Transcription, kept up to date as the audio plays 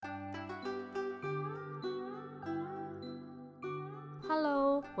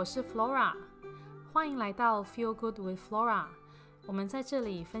Hello， 我是 Flora， 欢迎来到 Feel Good with Flora。我们在这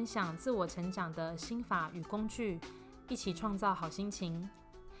里分享自我成长的心法与工具，一起创造好心情。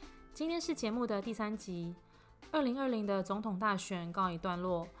今天是节目的第3集。2020的总统大选告一段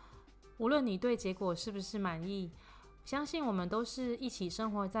落，无论你对结果是不是满意，相信我们都是一起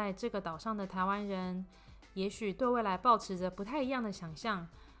生活在这个岛上的台湾人，也许对未来抱持着不太一样的想象，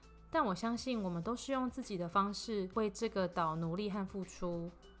但我相信我们都是用自己的方式为这个岛努力和付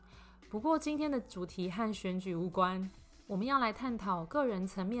出。不过今天的主题和选举无关，我们要来探讨个人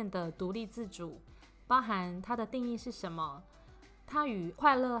层面的独立自主，包含它的定义是什么，它与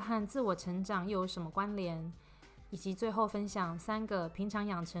快乐和自我成長又有什么关联，以及最后分享3个平常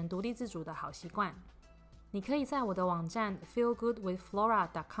养成独立自主的好习惯。你可以在我的网站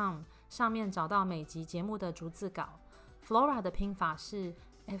feelgoodwithflora.com 上面找到每集节目的逐字稿。Flora 的拼法是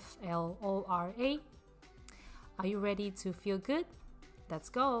F-L-O-R-A。 Are you ready to feel good?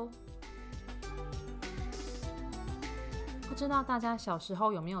 Let's go! 不知道大家小时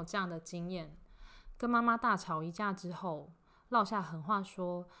候有没有这样的经验，跟妈妈大吵一架之后，落下狠话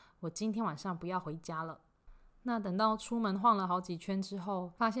说我今天晚上不要回家了。那等到出门晃了好几圈之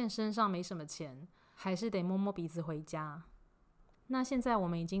后，发现身上没什么钱，还是得摸摸鼻子回家。那现在我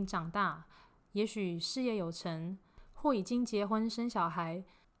们已经长大，也许事业有成，或已经结婚生小孩，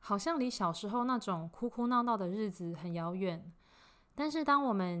好像离小时候那种哭哭闹闹的日子很遥远。但是当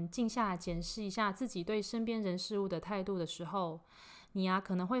我们静下来检视一下自己对身边人事物的态度的时候，你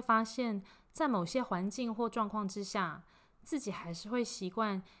可能会发现在某些环境或状况之下，自己还是会习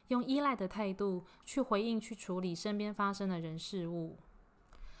惯用依赖的态度去回应、去处理身边发生的人事物。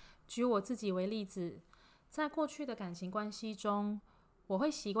举我自己为例子，在过去的感情关系中，我会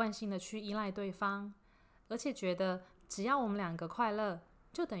习惯性的去依赖对方，而且觉得只要我们2个快乐，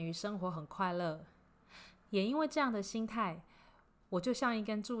就等于生活很快乐。也因为这样的心态，我就像一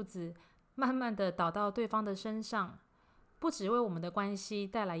根柱子，慢慢的倒到对方的身上，不只为我们的关系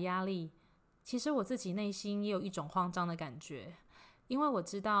带来压力，其实我自己内心也有一种慌张的感觉，因为我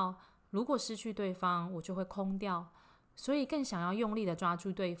知道如果失去对方，我就会空掉，所以更想要用力的抓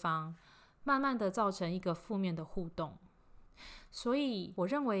住对方，慢慢的造成一个负面的互动。所以我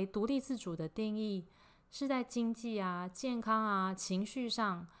认为独立自主的定义是在经济健康情绪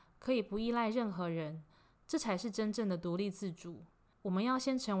上可以不依赖任何人，这才是真正的独立自主。我们要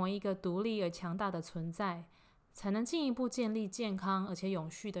先成为一个独立而强大的存在，才能进一步建立健康而且永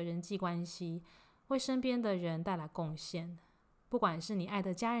续的人际关系，为身边的人带来贡献，不管是你爱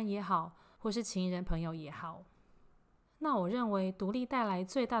的家人也好，或是情人朋友也好。那我认为独立带来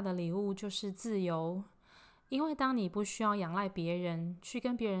最大的礼物就是自由，因为当你不需要仰赖别人去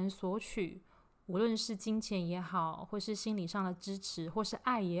跟别人索取，无论是金钱也好，或是心理上的支持，或是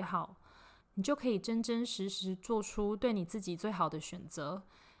爱也好，你就可以真真实实做出对你自己最好的选择，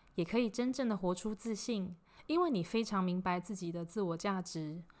也可以真正的活出自信，因为你非常明白自己的自我价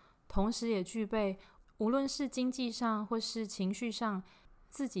值，同时也具备无论是经济上或是情绪上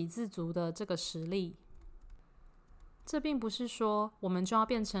自给自足的这个实力。这并不是说我们就要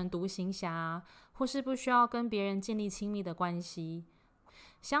变成独行侠，或是不需要跟别人建立亲密的关系。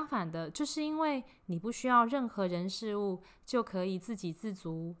相反的，就是因为你不需要任何人事物就可以自给自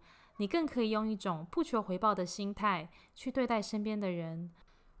足，你更可以用一种不求回报的心态去对待身边的人。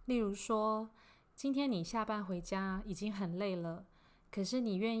例如说，今天你下班回家已经很累了，可是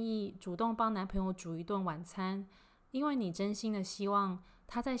你愿意主动帮男朋友煮一顿晚餐，因为你真心的希望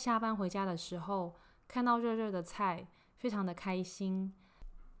他在下班回家的时候看到热热的菜，非常的开心。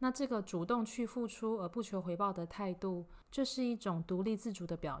那这个主动去付出而不求回报的态度，就是一种独立自主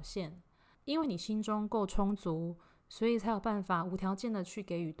的表现。因为你心中够充足，所以才有办法无条件的去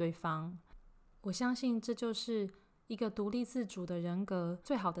给予对方。我相信这就是一个独立自主的人格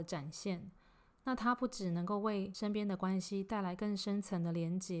最好的展现。那它不只能够为身边的关系带来更深层的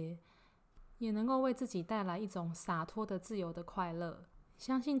连结，也能够为自己带来一种洒脱的自由的快乐。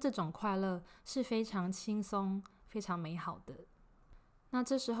相信这种快乐是非常轻松、非常美好的。那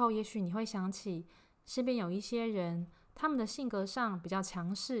这时候也许你会想起身边有一些人，他们的性格上比较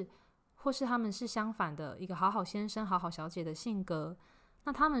强势，或是他们是相反的，一个好好先生、好好小姐的性格，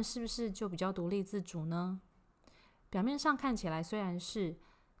那他们是不是就比较独立自主呢？表面上看起来虽然是，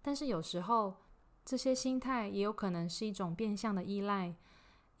但是有时候这些心态也有可能是一种变相的依赖，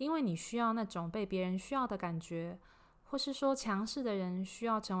因为你需要那种被别人需要的感觉，或是说强势的人需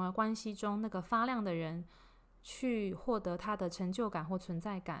要成为关系中那个发亮的人，去获得他的成就感或存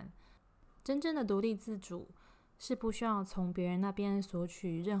在感。真正的独立自主是不需要从别人那边索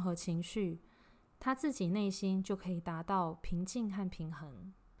取任何情绪，他自己内心就可以达到平静和平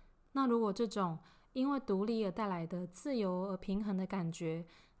衡。那如果这种因为独立而带来的自由而平衡的感觉，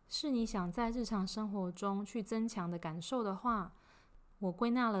是你想在日常生活中去增强的感受的话，我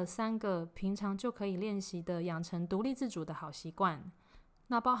归纳了3个平常就可以练习的养成独立自主的好习惯。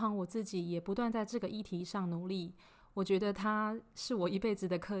那包含我自己也不断在这个议题上努力，我觉得它是我一辈子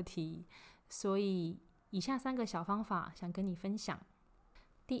的课题，所以以下3个小方法想跟你分享。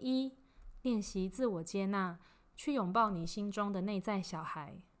第一，练习自我接纳，去拥抱你心中的内在小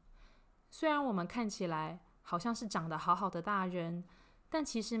孩。虽然我们看起来好像是长得好好的大人，但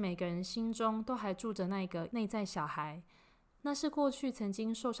其实每个人心中都还住着那个内在小孩，那是过去曾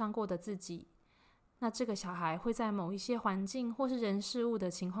经受伤过的自己。那这个小孩会在某一些环境或是人事物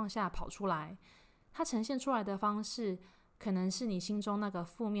的情况下跑出来，它呈现出来的方式可能是你心中那个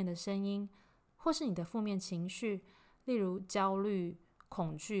负面的声音，或是你的负面情绪，例如焦虑、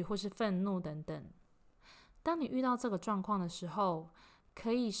恐惧或是愤怒等等。当你遇到这个状况的时候，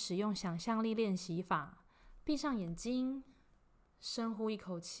可以使用想象力练习法，闭上眼睛，深呼一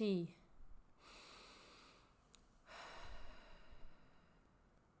口气，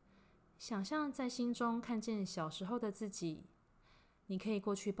想象在心中看见小时候的自己，你可以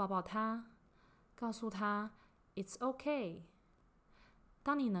过去抱抱他，告诉他 It's okay。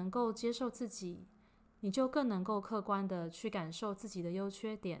 当你能够接受自己，你就更能够客观的去感受自己的优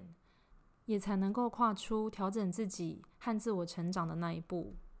缺点，也才能够跨出调整自己和自我成长的那一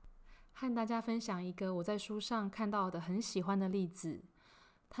步。和大家分享一个我在书上看到的很喜欢的例子。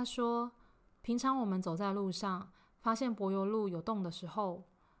他说，平常我们走在路上，发现柏油路有洞的时候，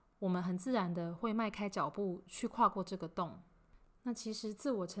我们很自然的会迈开脚步去跨过这个洞。那其实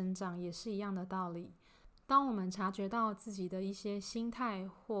自我成长也是一样的道理。当我们察觉到自己的一些心态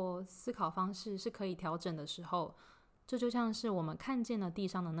或思考方式是可以调整的时候，这就像是我们看见了地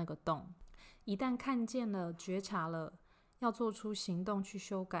上的那个洞。一旦看见了、觉察了，要做出行动去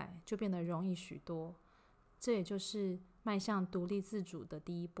修改，就变得容易许多。这也就是迈向独立自主的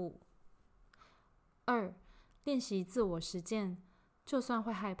第一步。2，练习自我实践。就算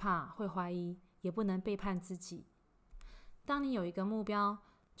会害怕、会怀疑，也不能背叛自己。当你有一个目标，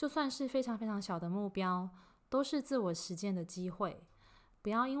就算是非常非常小的目标，都是自我实践的机会。不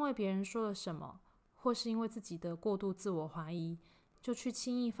要因为别人说了什么，或是因为自己的过度自我怀疑，就去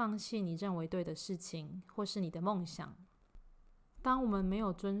轻易放弃你认为对的事情，或是你的梦想。当我们没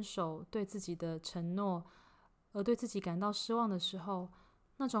有遵守对自己的承诺，而对自己感到失望的时候，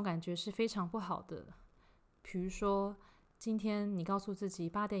那种感觉是非常不好的。比如说，今天你告诉自己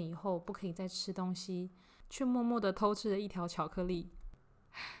8点以后不可以再吃东西，却默默的偷吃了1条巧克力。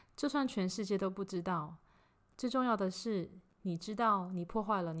就算全世界都不知道，最重要的是你知道你破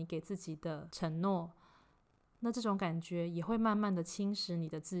坏了你给自己的承诺，那这种感觉也会慢慢的侵蚀你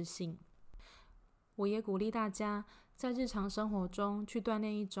的自信。我也鼓励大家在日常生活中去锻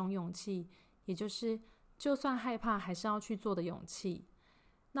炼一种勇气，也就是就算害怕还是要去做的勇气。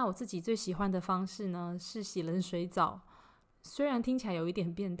那我自己最喜欢的方式呢，是洗冷水澡。虽然听起来有一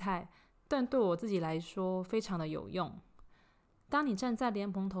点变态，但对我自己来说非常的有用。当你站在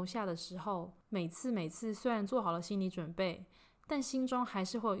莲蓬头下的时候，每次虽然做好了心理准备，但心中还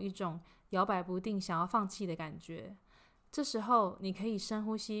是会有一种摇摆不定、想要放弃的感觉。这时候你可以深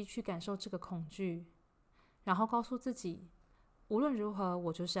呼吸去感受这个恐惧，然后告诉自己，无论如何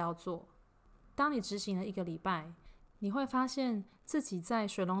我就是要做。当你执行了1个礼拜，你会发现自己在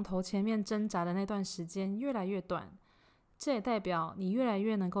水龙头前面挣扎的那段时间越来越短。这也代表你越来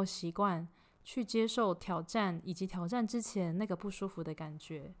越能够习惯去接受挑战，以及挑战之前那个不舒服的感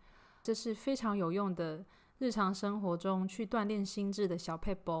觉。这是非常有用的日常生活中去锻炼心智的小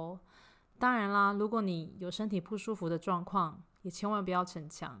撇步。当然啦，如果你有身体不舒服的状况，也千万不要逞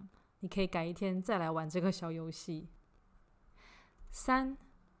强，你可以改一天再来玩这个小游戏。3，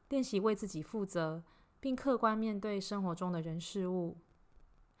练习为自己负责，并客观面对生活中的人事物。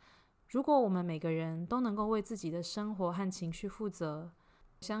如果我们每个人都能够为自己的生活和情绪负责，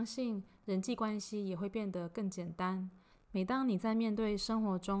相信人际关系也会变得更简单。每当你在面对生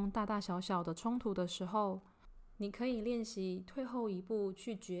活中大大小小的冲突的时候，你可以练习退后一步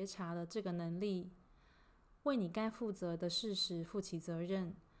去觉察的这个能力，为你该负责的事实负起责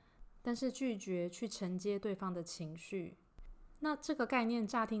任，但是拒绝去承接对方的情绪。那这个概念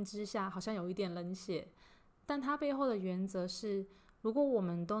乍听之下好像有一点冷血，但它背后的原则是，如果我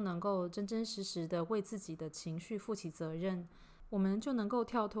们都能够真真实实的为自己的情绪负起责任，我们就能够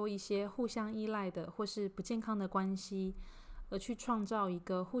跳脱一些互相依赖的或是不健康的关系，而去创造一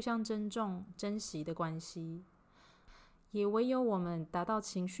个互相尊重、珍惜的关系。也唯有我们达到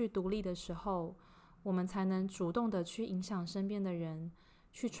情绪独立的时候，我们才能主动的去影响身边的人，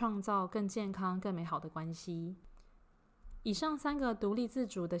去创造更健康、更美好的关系。以上3个独立自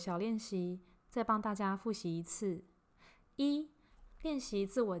主的小练习，再帮大家复习一次。1. 练习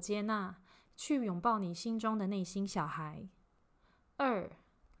自我接纳，去拥抱你心中的内心小孩。2.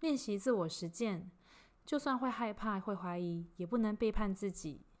 练习自我实践，就算会害怕、会怀疑，也不能背叛自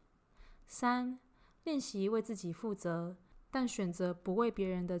己。3. 练习为自己负责，但选择不为别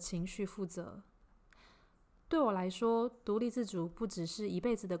人的情绪负责。对我来说，独立自主不只是一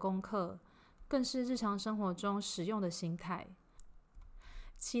辈子的功课，更是日常生活中使用的心态。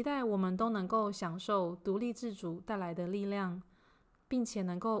期待我们都能够享受独立自主带来的力量，并且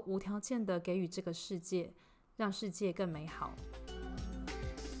能够无条件的给予这个世界，让世界更美好。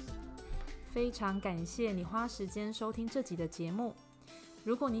非常感谢你花时间收听这集的节目。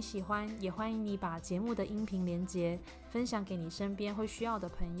如果你喜欢，也欢迎你把节目的音频连结分享给你身边会需要的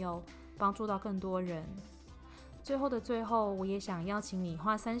朋友，帮助到更多人。最后的最后，我也想邀请你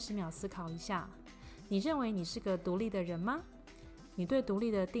花30秒思考一下，你认为你是个独立的人吗？你对独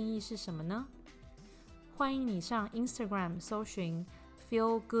立的定义是什么呢？欢迎你上 Instagram 搜寻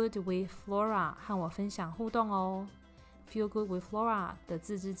Feel Good with Flora 和我分享互动哦。Feel Good with Flora 的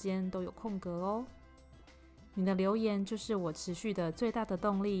字之间都有空格哦。你的留言就是我持续的最大的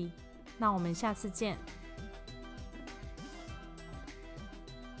动力。那我们下次见。